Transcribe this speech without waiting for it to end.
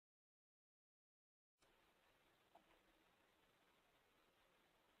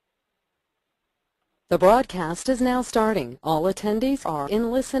The broadcast is now starting. All attendees are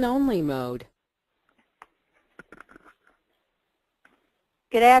in listen-only mode.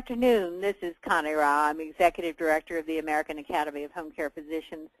 Good afternoon. This is Connie Rao. I'm Executive Director of the American Academy of Home Care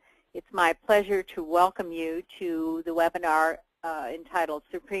Physicians. It's my pleasure to welcome you to the webinar entitled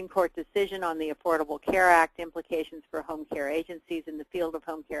Supreme Court Decision on the Affordable Care Act, Implications for Home Care Agencies in the Field of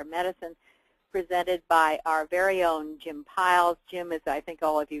Home Care Medicine, presented by our very own Jim Piles. Jim, as I think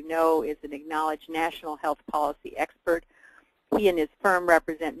all of you know, is an acknowledged national health policy expert. He and his firm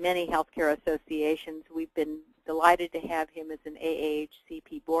represent many healthcare associations. We've been delighted to have him as an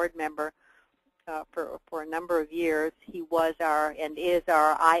AAHCP board member for a number of years. He was and is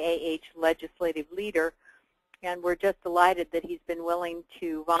our IAH legislative leader, and we're just delighted that he's been willing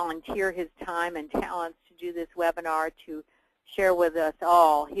to volunteer his time and talents to do this webinar to share with us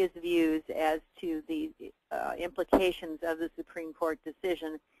all his views as to the implications of the Supreme Court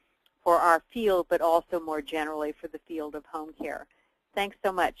decision for our field, but also more generally for the field of home care. Thanks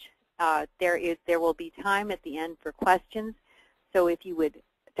so much. There will be time at the end for questions, so if you would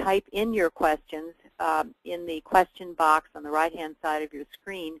type in your questions in the question box on the right-hand side of your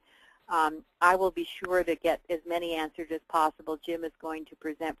screen, I will be sure to get as many answered as possible. Jim is going to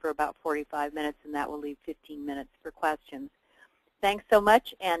present for about 45 minutes, and that will leave 15 minutes for questions. Thanks so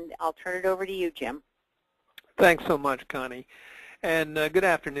much, and I'll turn it over to you, Jim. Thanks so much, Connie. And good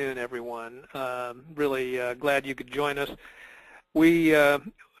afternoon, everyone. Really glad you could join us. We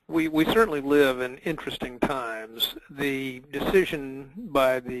certainly live in interesting times. The decision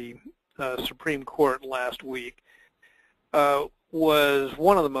by the Supreme Court last week was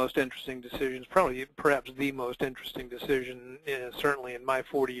one of the most interesting decisions, perhaps the most interesting decision, certainly in my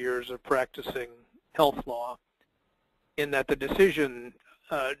 40 years of practicing health law, in that the decision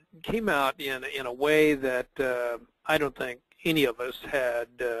came out in a way that I don't think any of us had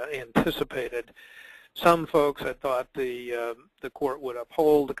anticipated. Some folks had thought the court would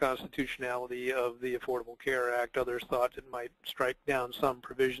uphold the constitutionality of the Affordable Care Act. Others thought it might strike down some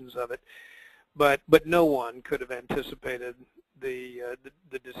provisions of it. But no one could have anticipated the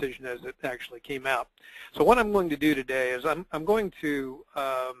decision as it actually came out. So what I'm going to do today is I'm going to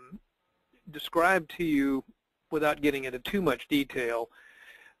describe to you, without getting into too much detail,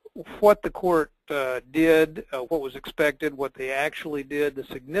 what the court did, what was expected, what they actually did, the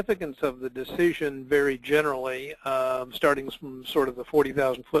significance of the decision very generally, starting from sort of the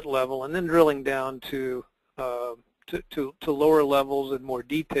 40,000-foot level, and then drilling down to lower levels in more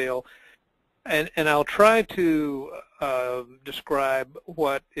detail. And I'll try to describe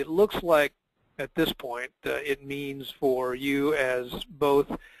what it looks like at this point it means for you as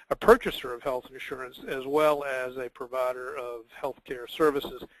both a purchaser of health insurance as well as a provider of health care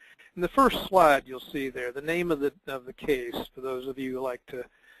services. In the first slide, you'll see there the name of the case. For those of you who like to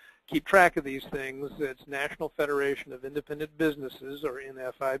keep track of these things, it's National Federation of Independent Businesses, or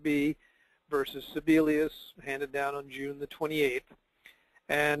NFIB, versus Sebelius, handed down on June the 28th.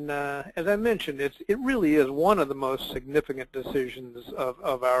 And as I mentioned, it really is one of the most significant decisions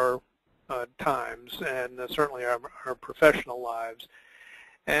of our times, and certainly our professional lives.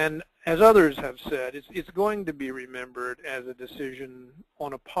 And as others have said, it's going to be remembered as a decision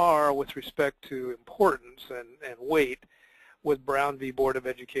on a par with respect to importance and weight with Brown v. Board of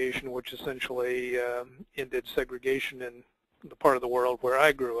Education, which essentially ended segregation in the part of the world where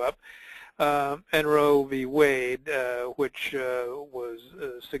I grew up, and Roe v. Wade, which was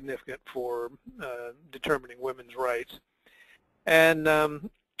significant for determining women's rights. And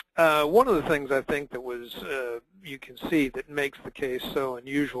one of the things I think that was, you can see, that makes the case so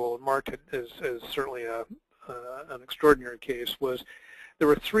unusual and marked it as certainly an extraordinary case was there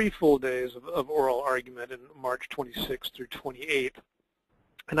were 3 full days of oral argument in March 26th through 28th.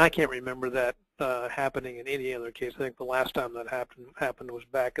 And I can't remember that happening in any other case. I think the last time that happened was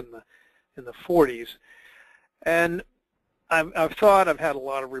back in the 40s. And I've had a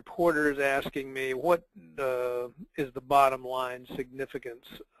lot of reporters asking me what is the bottom line significance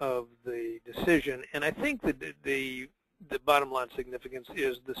of the decision, and I think that the bottom line significance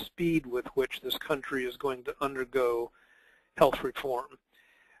is the speed with which this country is going to undergo health reform.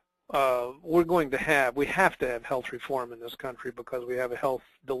 We have to have health reform in this country because we have a health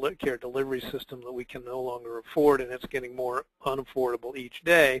care delivery system that we can no longer afford, and it's getting more unaffordable each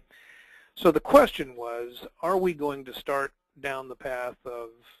day. So the question was, are we going to start down the path of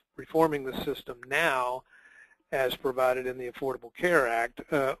reforming the system now as provided in the Affordable Care Act,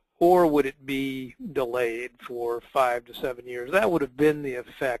 or would it be delayed for 5 to 7 years? That would have been the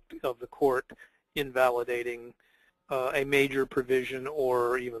effect of the court invalidating a major provision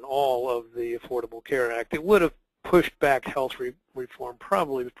or even all of the Affordable Care Act. It would have pushed back health reform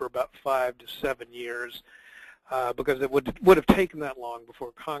probably for about 5 to 7 years because it would have taken that long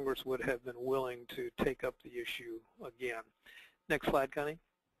before Congress would have been willing to take up the issue again. Next slide, Connie.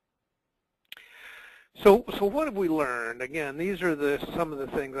 So what have we learned? Again, these are some of the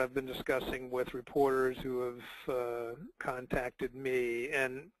things I've been discussing with reporters who have contacted me.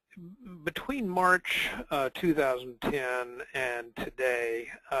 And between March 2010 and today,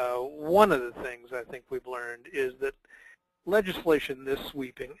 one of the things I think we've learned is that legislation this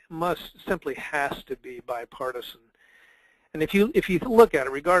sweeping simply has to be bipartisan. And if you look at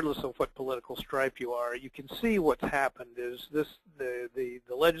it, regardless of what political stripe you are, you can see what's happened is the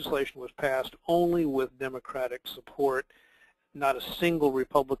legislation was passed only with Democratic support. Not a single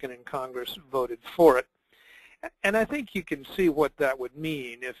Republican in Congress voted for it. And I think you can see what that would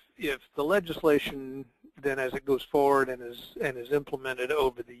mean if the legislation then, as it goes forward and is implemented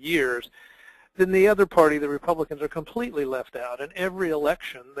over the years, then the other party, the Republicans, are completely left out. In every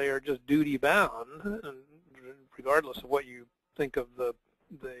election, they are just duty bound, regardless of what you think of the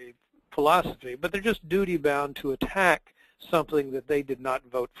philosophy, but they're just duty bound to attack something that they did not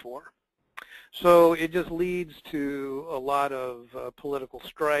vote for. So it just leads to a lot of political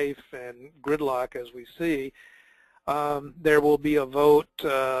strife and gridlock, as we see. There will be a vote,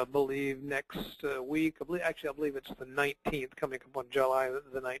 I believe, next week. I believe it's the 19th, coming up on July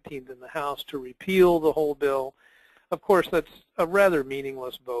the 19th in the House, to repeal the whole bill. Of course, that's a rather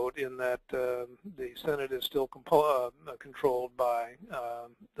meaningless vote in that the Senate is still controlled by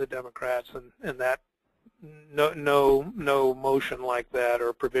the Democrats, and that no motion like that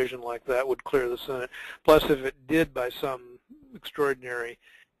or provision like that would clear the Senate. Plus, if it did by some extraordinary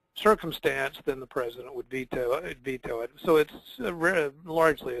circumstance, then the president would veto it. So it's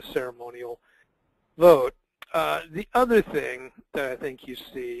largely a ceremonial vote. The other thing that I think you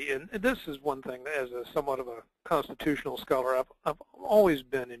see, and this is one thing as a somewhat of a constitutional scholar I've always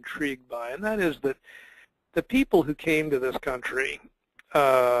been intrigued by, and that is that the people who came to this country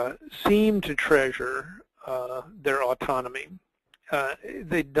seem to treasure their autonomy.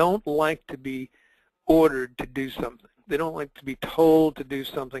 They don't like to be ordered to do something. They don't like to be told to do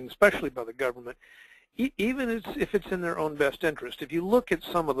something, especially by the government, even if it's in their own best interest. If you look at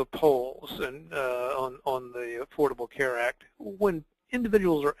some of the polls and on the Affordable Care Act, when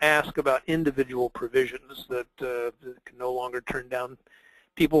individuals are asked about individual provisions that can no longer turn down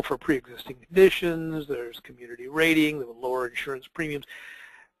people for pre-existing conditions, there's community rating, there will lower insurance premiums,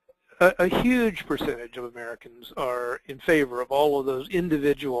 a huge percentage of Americans are in favor of all of those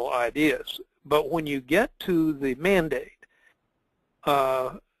individual ideas. But when you get to the mandate,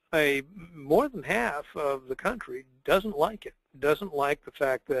 more than half of the country doesn't like it, doesn't like the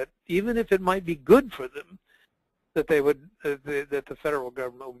fact that even if it might be good for them, that that the federal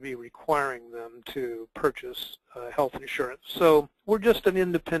government would be requiring them to purchase health insurance. So we're just an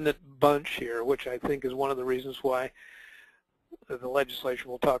independent bunch here, which I think is one of the reasons why the legislation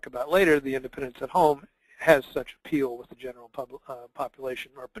we'll talk about later, the Independence at Home, has such appeal with the general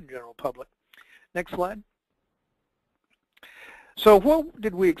population or general public. Next slide. So what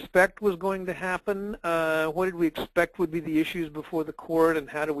did we expect was going to happen? What did we expect would be the issues before the court, and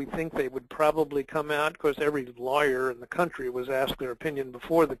how do we think they would probably come out? Of course, every lawyer in the country was asked their opinion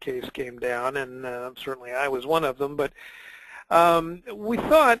before the case came down, and certainly I was one of them. But we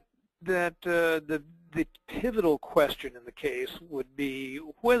thought that the pivotal question in the case would be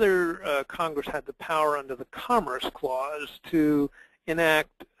whether Congress had the power under the Commerce Clause to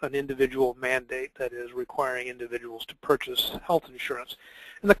enact an individual mandate, that is, requiring individuals to purchase health insurance.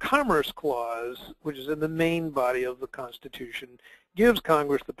 And the Commerce Clause, which is in the main body of the Constitution, gives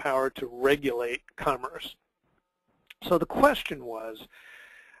Congress the power to regulate commerce. So the question was,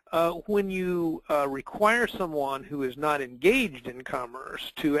 when you require someone who is not engaged in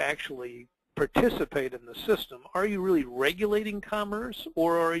commerce to actually participate in the system, are you really regulating commerce,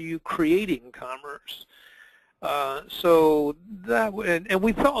 or are you creating commerce? So that, and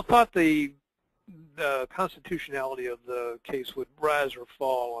we thought the constitutionality of the case would rise or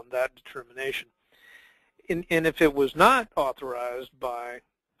fall on that determination. And if it was not authorized by,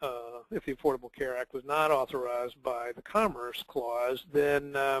 if the Affordable Care Act was not authorized by the Commerce Clause,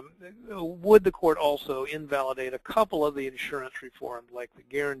 then would the court also invalidate a couple of the insurance reforms, like the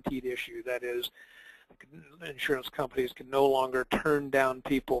guaranteed issue, that is, insurance companies can no longer turn down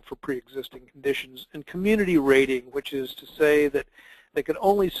people for pre-existing conditions, and community rating, which is to say that they could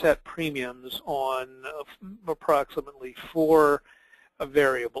only set premiums on approximately 4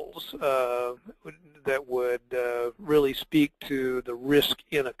 variables that would really speak to the risk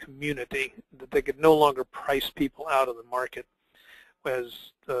in a community, that they could no longer price people out of the market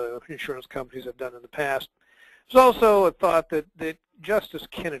as insurance companies have done in the past. There's also a thought that Justice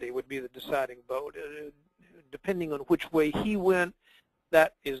Kennedy would be the deciding vote. Depending on which way he went,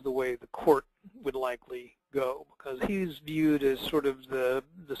 that is the way the court would likely go, because he's viewed as sort of the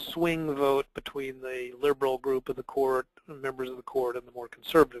swing vote between the liberal group of the court, members of the court, and the more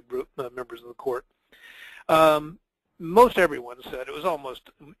conservative group, members of the court. Most everyone said it was almost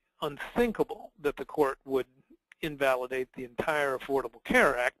unthinkable that the court would invalidate the entire Affordable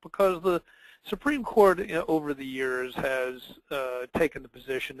Care Act, because the Supreme Court over the years has taken the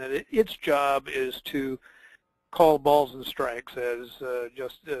position that its job is to call balls and strikes, as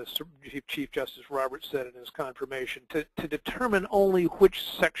Chief Justice Roberts said in his confirmation, to determine only which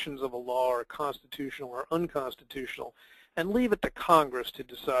sections of a law are constitutional or unconstitutional, and leave it to Congress to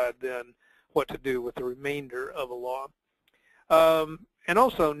decide then what to do with the remainder of a law. And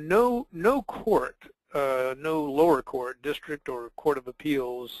also, no court, no lower court, district or court of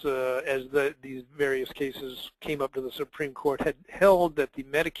appeals, as these various cases came up to the Supreme Court, had held that the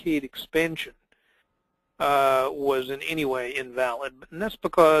Medicaid expansion was in any way invalid. And that's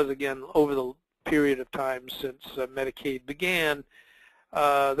because, again, over the period of time since Medicaid began,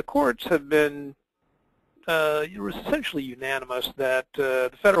 the courts have been essentially unanimous that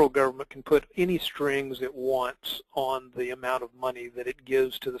the federal government can put any strings it wants on the amount of money that it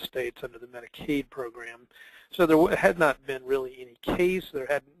gives to the states under the Medicaid program. So there had not been really any case,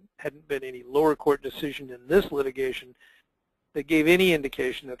 there hadn't been any lower court decision in this litigation that gave any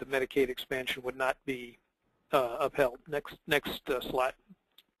indication that the Medicaid expansion would not be upheld. Next slide.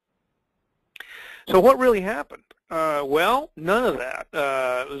 So what really happened? Well, none of that.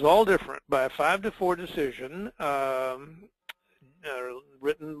 It was all different. By a 5-4 decision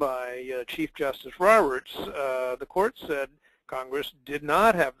written by Chief Justice Roberts, the court said Congress did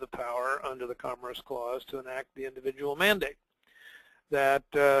not have the power under the Commerce Clause to enact the individual mandate, that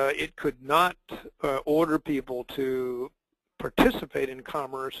it could not order people to participate in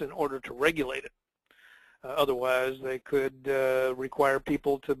commerce in order to regulate it. Otherwise, they could require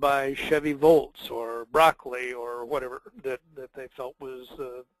people to buy Chevy Volts or broccoli or whatever that they felt was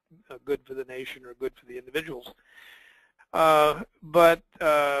good for the nation or good for the individuals. But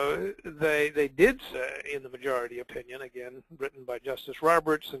they did say, in the majority opinion, again written by Justice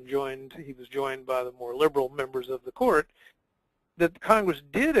Roberts, and he was joined by the more liberal members of the court, that Congress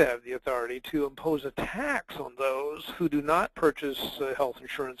did have the authority to impose a tax on those who do not purchase health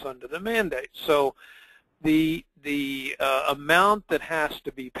insurance under the mandate. So the amount that has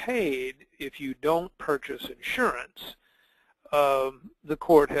to be paid if you don't purchase insurance, the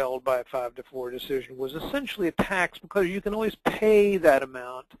court held by a 5-4 decision, was essentially a tax, because you can always pay that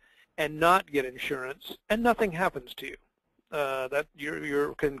amount and not get insurance, and nothing happens to you. That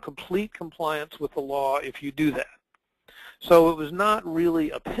you're in complete compliance with the law if you do that. So it was not really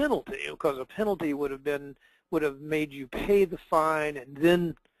a penalty, because a penalty would have made you pay the fine and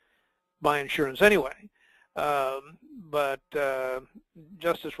then buy insurance anyway. But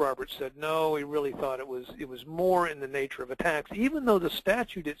Justice Roberts said no, he really thought it was more in the nature of a tax, even though the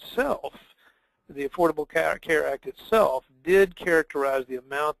statute itself, the Affordable Care Act itself, did characterize the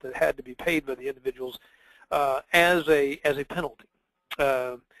amount that had to be paid by the individuals as a penalty.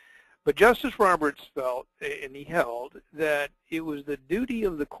 But Justice Roberts felt, and he held, that it was the duty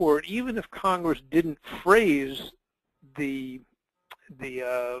of the court, even if Congress didn't phrase the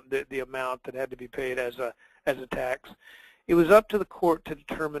amount that had to be paid as a tax, it was up to the court to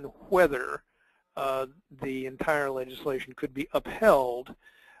determine whether the entire legislation could be upheld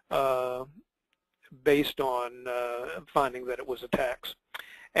based on finding that it was a tax.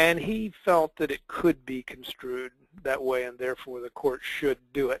 And he felt that it could be construed that way, and therefore the court should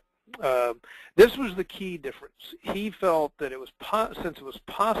do it. This was the key difference. He felt that since it was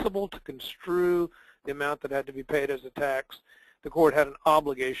possible to construe the amount that had to be paid as a tax, the court had an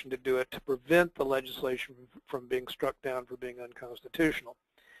obligation to do it to prevent the legislation from being struck down for being unconstitutional.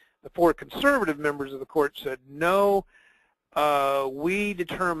 The 4 conservative members of the court said, no, we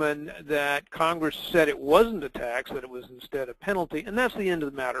determined that Congress said it wasn't a tax, that it was instead a penalty, and that's the end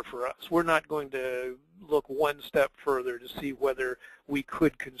of the matter for us. We're not going to look one step further to see whether we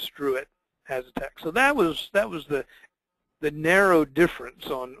could construe it as a tax. So that was the narrow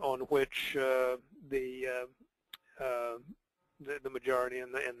difference on which the majority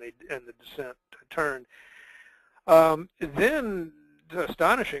and the dissent turned. Then,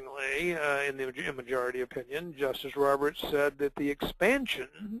 astonishingly, in the majority opinion, Justice Roberts said that the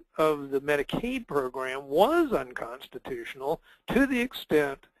expansion of the Medicaid program was unconstitutional to the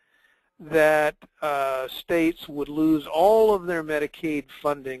extent that states would lose all of their Medicaid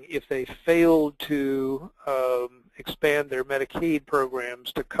funding if they failed to expand their Medicaid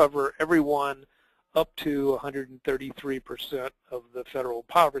programs to cover everyone up to 133% of the federal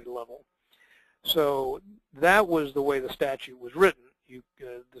poverty level. So that was the way the statute was written.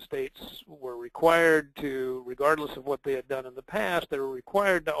 The states were required to, regardless of what they had done in the past, they were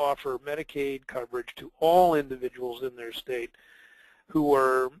required to offer Medicaid coverage to all individuals in their state who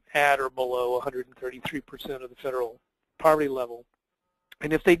were at or below 133% of the federal poverty level.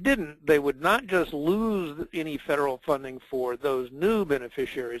 And if they didn't, they would not just lose any federal funding for those new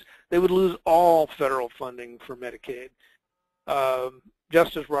beneficiaries, they would lose all federal funding for Medicaid.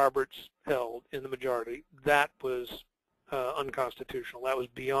 Justice Roberts held in the majority that was unconstitutional. That was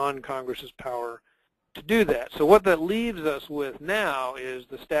beyond Congress's power to do that. So what that leaves us with now is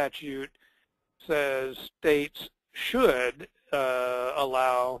the statute says states should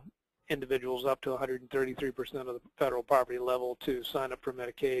allow individuals up to 133% of the federal poverty level to sign up for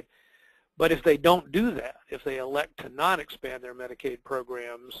Medicaid. But if they don't do that, if they elect to not expand their Medicaid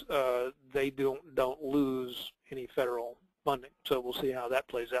programs, they don't lose any federal funding. So we'll see how that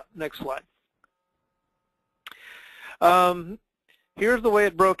plays out. Next slide. Here's the way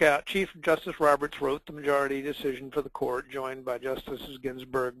it broke out. Chief Justice Roberts wrote the majority decision for the court, joined by Justices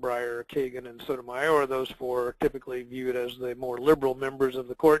Ginsburg, Breyer, Kagan, and Sotomayor. Those four are typically viewed as the more liberal members of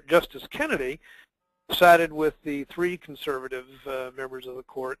the court. Justice Kennedy sided with the three conservative members of the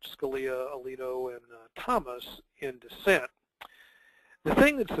court, Scalia, Alito, and Thomas, in dissent. The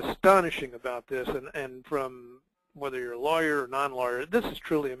thing that's astonishing about this, and from whether you're a lawyer or non-lawyer, this is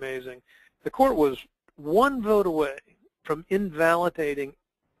truly amazing. The court was one vote away from invalidating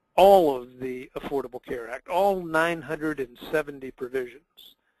all of the Affordable Care Act, all 970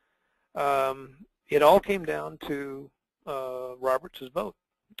 provisions. It all came down to Roberts' vote.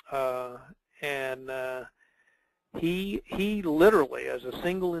 He literally, as a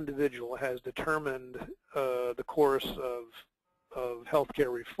single individual, has determined the course of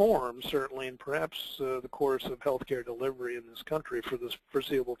healthcare reform, certainly, and perhaps the course of healthcare delivery in this country for the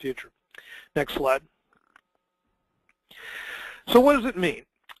foreseeable future. Next slide. So what does it mean?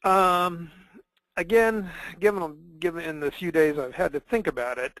 Again, given in the few days I've had to think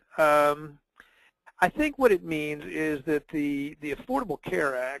about it, I think what it means is that the Affordable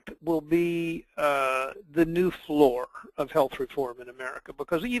Care Act will be the new floor of health reform in America,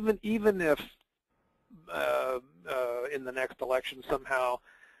 because even if in the next election somehow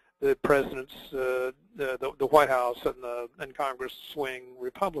the president's the White House and Congress swing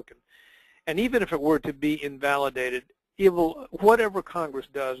Republican, and even if it were to be invalidated, whatever Congress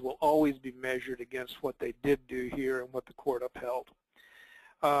does will always be measured against what they did do here and what the court upheld.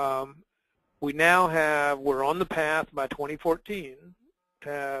 We're on the path by 2014 to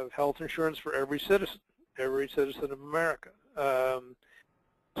have health insurance for every citizen of America.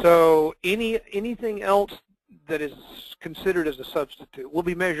 So anything else that is considered as a substitute will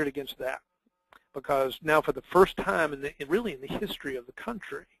be measured against that, because now for the first time really in the history of the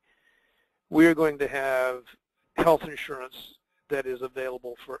country, we are going to have health insurance that is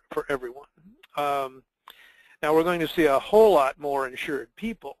available for everyone. Now we're going to see a whole lot more insured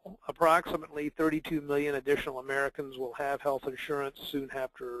people. Approximately 32 million additional Americans will have health insurance soon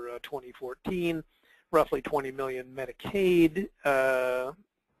after 2014. Roughly 20 million Medicaid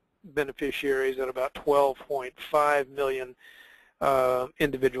beneficiaries, and about 12.5 million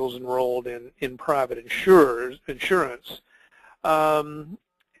individuals enrolled in private insurance.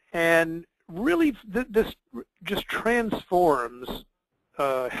 And really, this just transforms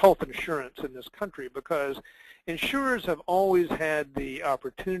health insurance in this country, because insurers have always had the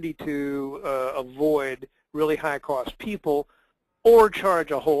opportunity to avoid really high-cost people, or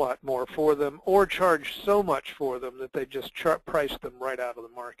charge a whole lot more for them, or charge so much for them that they just price them right out of the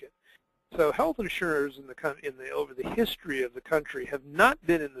market. So health insurers over the history of the country have not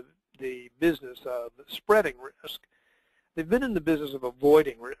been in the business of spreading risk. They've been in the business of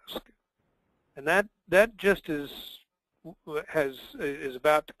avoiding risk, and that just is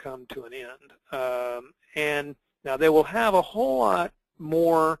about to come to an end. And now they will have a whole lot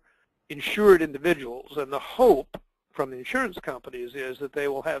more insured individuals, and the hope from the insurance companies is that they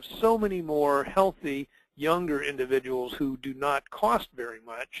will have so many more healthy younger individuals who do not cost very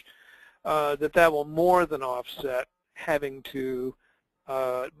much, that will more than offset having to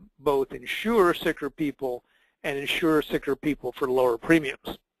both insure sicker people and insure sicker people for lower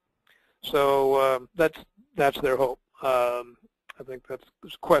premiums. So that's their hope. I think that's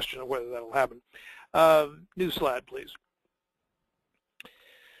a question of whether that will happen. New slide, please.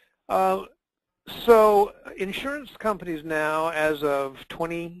 So insurance companies now, as of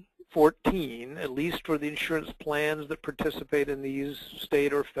 2014, at least for the insurance plans that participate in these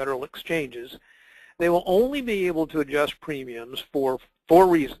state or federal exchanges, they will only be able to adjust premiums for 4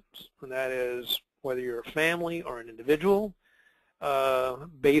 reasons, and that is whether you're a family or an individual,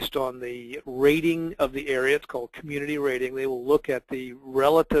 based on the rating of the area. It's called community rating. They will look at the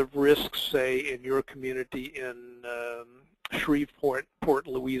relative risks, say, in your community in Shreveport,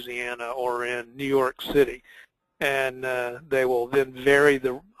 Louisiana, or in New York City. And they will then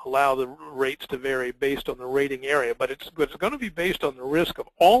allow the rates to vary based on the rating area. But it's going to be based on the risk of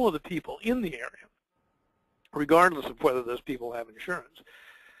all of the people in the area, regardless of whether those people have insurance.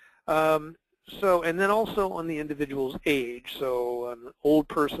 And then also on the individual's age. So an old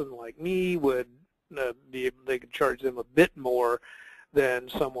person like me would they could charge them a bit more than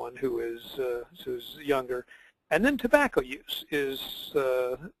someone who's younger. And then tobacco use is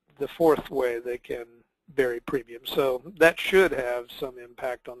the fourth way they can vary premiums. So that should have some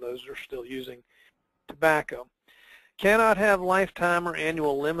impact on those who are still using tobacco. Cannot have lifetime or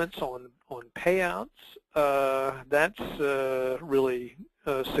annual limits on payouts. That's really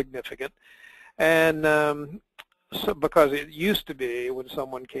significant. And so because it used to be when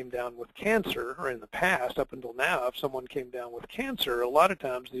someone came down with cancer, or in the past, up until now, if someone came down with cancer, a lot of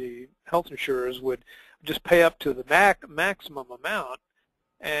times the health insurers would just pay up to the maximum amount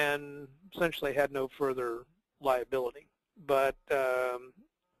and essentially had no further liability. But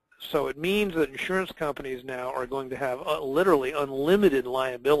so it means that insurance companies now are going to have literally unlimited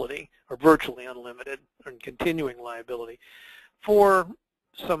liability, or virtually unlimited, and continuing liability for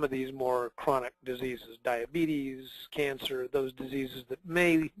some of these more chronic diseases, diabetes, cancer, those diseases that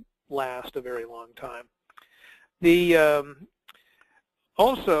may last a very long time.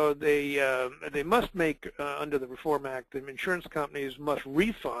 Also, they must make, under the Reform Act, the insurance companies must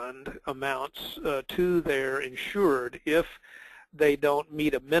refund amounts to their insured if they don't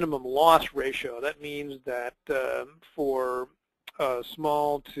meet a minimum loss ratio. That means that for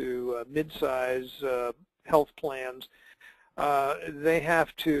small to mid-size health plans, they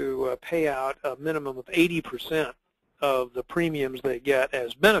have to pay out a minimum of 80% of the premiums they get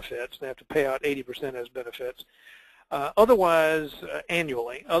as benefits. They have to pay out 80% as benefits. Otherwise,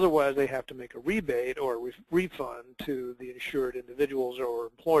 annually. Otherwise, they have to make a rebate or a refund to the insured individuals or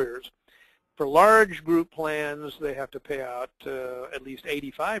employers. For large group plans, they have to pay out at least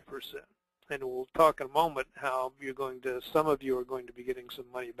 85%. And we'll talk in a moment how some of you are going to be getting some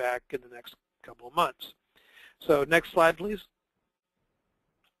money back in the next couple of months. So next slide, please.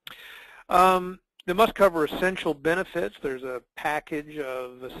 They must cover essential benefits. There's a package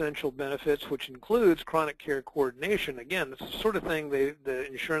of essential benefits which includes chronic care coordination. Again, it's the sort of thing the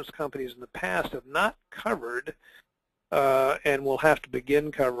insurance companies in the past have not covered and will have to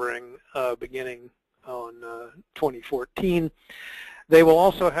begin covering beginning on 2014. They will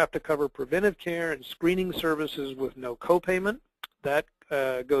also have to cover preventive care and screening services with no copayment. That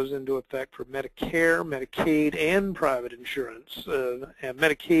goes into effect for Medicare, Medicaid, and private insurance. And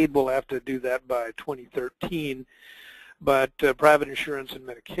Medicaid will have to do that by 2013. But private insurance and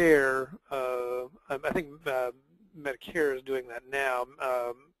Medicare, I think Medicare is doing that now.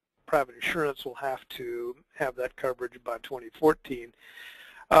 Private insurance will have to have that coverage by 2014.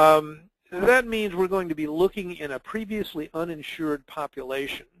 That means we're going to be looking in a previously uninsured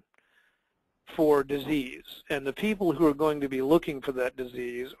population for disease, and the people who are going to be looking for that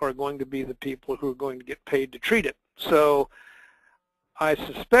disease are going to be the people who are going to get paid to treat it. So I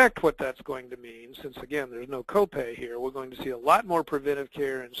suspect what that's going to mean, since again there's no copay here, we're going to see a lot more preventive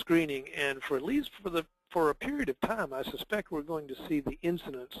care and screening, and for at least for a period of time, I suspect we're going to see the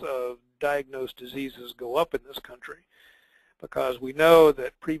incidence of diagnosed diseases go up in this country, because we know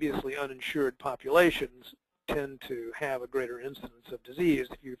that previously uninsured populations tend to have a greater incidence of disease.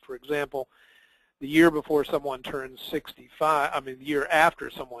 If you, for example, the year before someone turns 65, the year after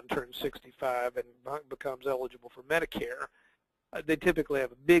someone turns 65 and becomes eligible for Medicare, they typically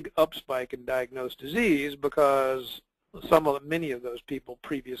have a big upspike in diagnosed disease because many of those people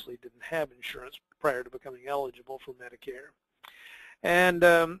previously didn't have insurance prior to becoming eligible for Medicare. And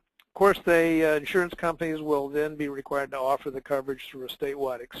of course, the insurance companies will then be required to offer the coverage through a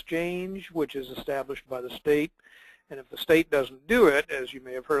statewide exchange, which is established by the state. And if the state doesn't do it, as you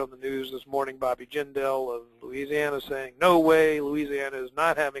may have heard on the news this morning, Bobby Jindal of Louisiana saying, no way, Louisiana is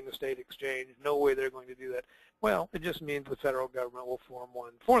not having a state exchange, no way they're going to do that. Well, it just means the federal government will form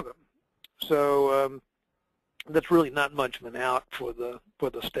one for them. So that's really not much of an out for the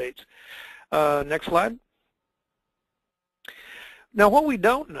states. Next slide. Now, what we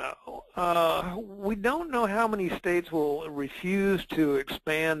don't know how many states will refuse to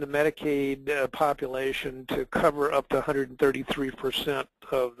expand the Medicaid population to cover up to 133%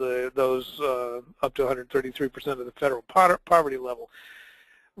 of those up to 133% of the federal poverty level.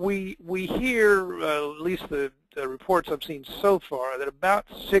 we hear, at least the reports I've seen so far, that about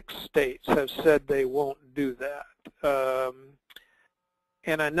 6 states have said they won't do that.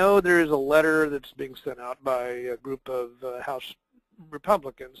 And I know there is a letter that's being sent out by a group of House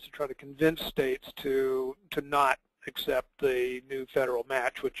Republicans to try to convince states to not accept the new federal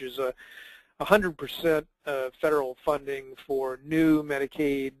match, which is a 100% federal funding for new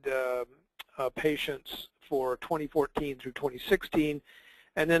Medicaid patients for 2014 through 2016,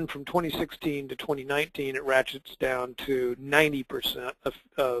 and then from 2016 to 2019 it ratchets down to 90%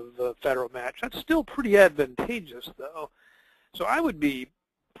 of federal match. That's still pretty advantageous, though. So I would be,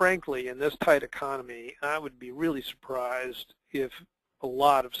 frankly, in this tight economy, I would be really surprised if a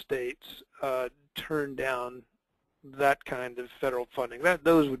lot of states turn down that kind of federal funding.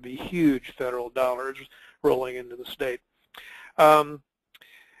 Those would be huge federal dollars rolling into the state. And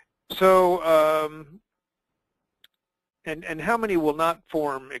how many will not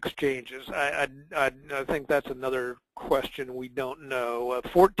form exchanges? I think that's another question we don't know.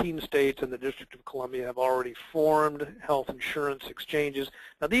 14 states and the District of Columbia have already formed health insurance exchanges.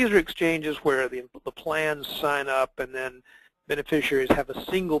 Now these are exchanges where the plans sign up and then beneficiaries have a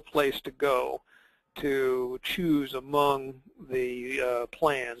single place to go to choose among the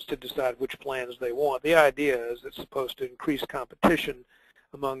plans to decide which plans they want. The idea is it's supposed to increase competition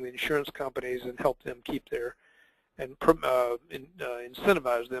among the insurance companies and help them keep their, and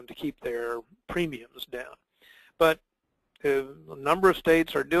incentivize them to keep their premiums down. But a number of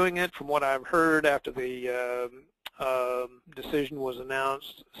states are doing it. From what I've heard after the decision was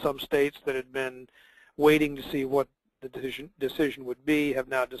announced, some states that had been waiting to see what the decision would be have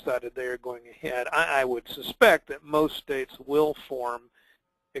now decided they are going ahead. I would suspect that most states will form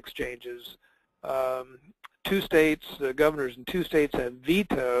exchanges. 2 states, the governors in 2 states have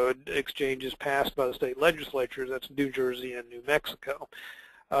vetoed exchanges passed by the state legislatures. That's New Jersey and New Mexico.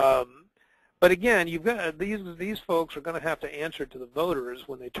 But again, you've got these folks are going to have to answer to the voters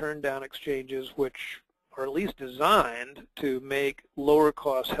when they turn down exchanges which are at least designed to make lower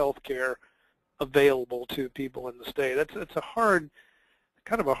cost health care available to people in the state. It's a hard,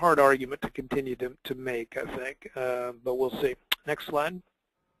 kind of a hard argument to continue to make, I think, but we'll see. Next slide.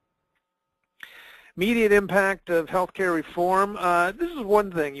 Immediate impact of healthcare reform. This is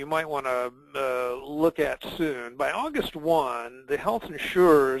one thing you might want to look at soon. By August 1, the health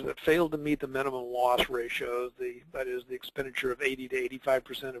insurers that failed to meet the minimum loss ratios, that is the expenditure of 80 to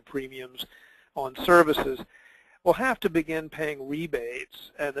 85% of premiums on services, will have to begin paying rebates,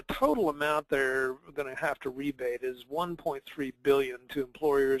 and the total amount they're going to have to rebate is $1.3 billion to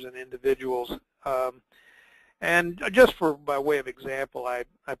employers and individuals. And just by way of example, I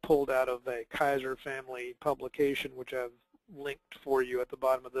pulled out of a Kaiser Family publication, which I've linked for you at the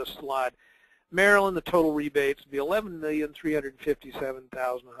bottom of this slide. Maryland, the total rebates will be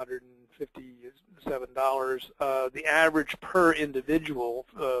 $11,357,157. The average per individual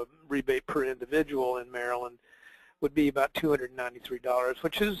rebate per individual in Maryland would be about $293,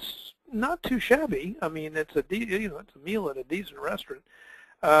 which is not too shabby. I mean, it's a it's a meal at a decent restaurant.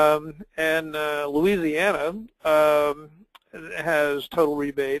 And Louisiana has total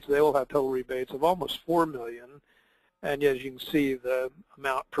rebates. They will have total rebates of almost $4 million, and as you can see, the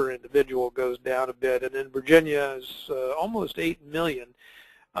amount per individual goes down a bit. And then Virginia is almost $8 million.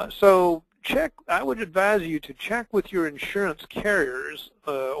 So I would advise you to check with your insurance carriers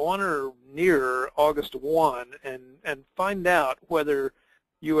on or near August 1 and find out whether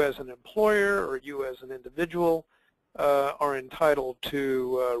you as an employer or you as an individual are entitled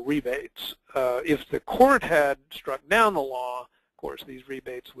to rebates. If the court had struck down the law, of course, these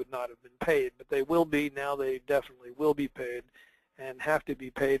rebates would not have been paid, but they will be now. They definitely will be paid and have to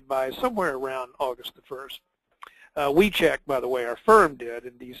be paid by somewhere around August the 1st. We checked, by the way, our firm did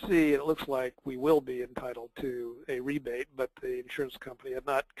in D.C., and it looks like we will be entitled to a rebate, but the insurance company had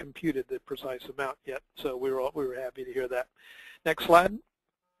not computed the precise amount yet, so we were happy to hear that. Next slide.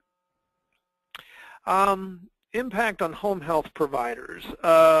 Impact on home health providers.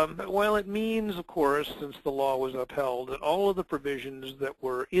 Well, it means, of course, since the law was upheld, that all of the provisions that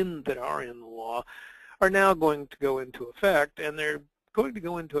are in the law are now going to go into effect, and they're going to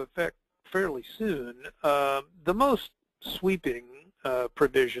go into effect fairly soon. The most sweeping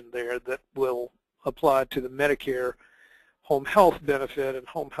provision there that will apply to the Medicare home health benefit and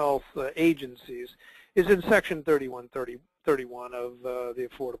home health agencies is in Section 3131 of the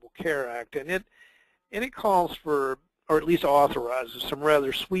Affordable Care Act, and it calls for, or at least authorizes, some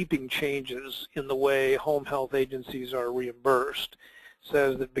rather sweeping changes in the way home health agencies are reimbursed. It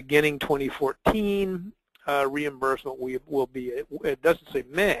says that beginning 2014, reimbursement will be, it doesn't say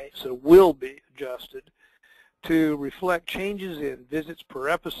may, so will be adjusted to reflect changes in visits per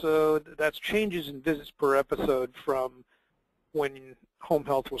episode. That's changes in visits per episode from when home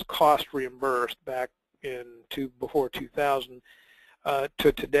health was cost reimbursed back before 2000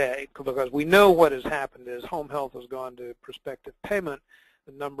 to today, because we know what has happened is home health has gone to prospective payment.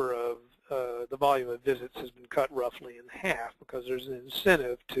 The number of the volume of visits has been cut roughly in half because there's an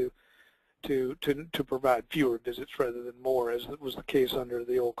incentive to provide fewer visits rather than more, as was the case under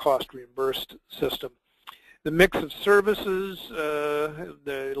the old cost reimbursed system. The mix of services,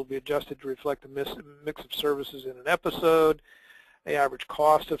 it'll be adjusted to reflect the mix of services in an episode, the average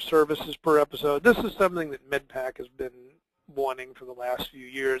cost of services per episode. This is something that MedPAC has been wanting for the last few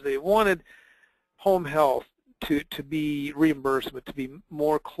years. They wanted home health to be reimbursement to be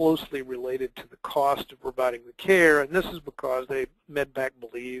more closely related to the cost of providing the care, and this is because MedPAC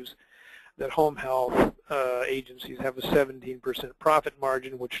believes that home health agencies have a 17% profit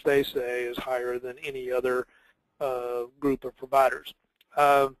margin, which they say is higher than any other group of providers.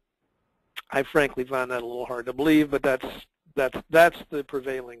 I frankly find that a little hard to believe, but that's the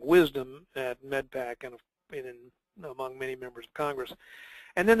prevailing wisdom at MedPAC and among many members of Congress.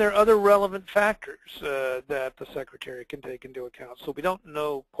 And then there are other relevant factors that the Secretary can take into account. So we don't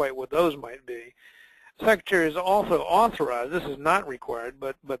know quite what those might be. The Secretary is also authorized, this is not required,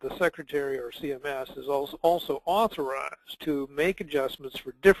 but the Secretary or CMS is also authorized to make adjustments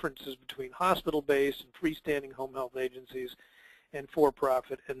for differences between hospital-based and freestanding home health agencies and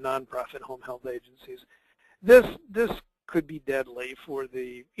for-profit and non-profit home health agencies. This could be deadly for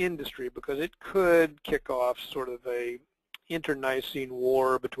the industry because it could kick off sort of a internecine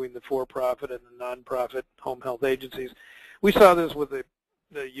war between the for-profit and the non-profit home health agencies. We saw this with the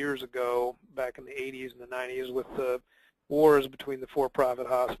years ago, back in the 80s and the 90s, with the wars between the for-profit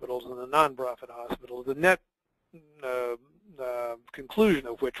hospitals and the non-profit hospitals. The net conclusion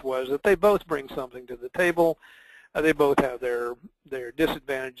of which was that they both bring something to the table. They both have their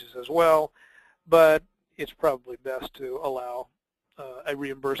disadvantages as well, but it's probably best to allow a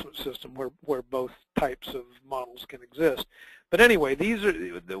reimbursement system where both types of models can exist. But anyway,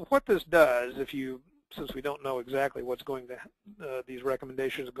 what this does, since we don't know exactly what's going to these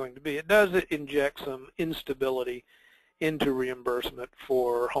recommendations are going to be, it does inject some instability into reimbursement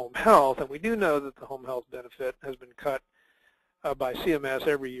for home health, and we do know that the home health benefit has been cut by CMS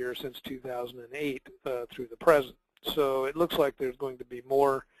every year since 2008 through the present. So it looks like there's going to be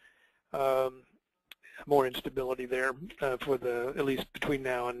more instability there at least between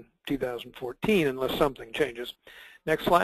now and 2014, unless something changes. Next slide.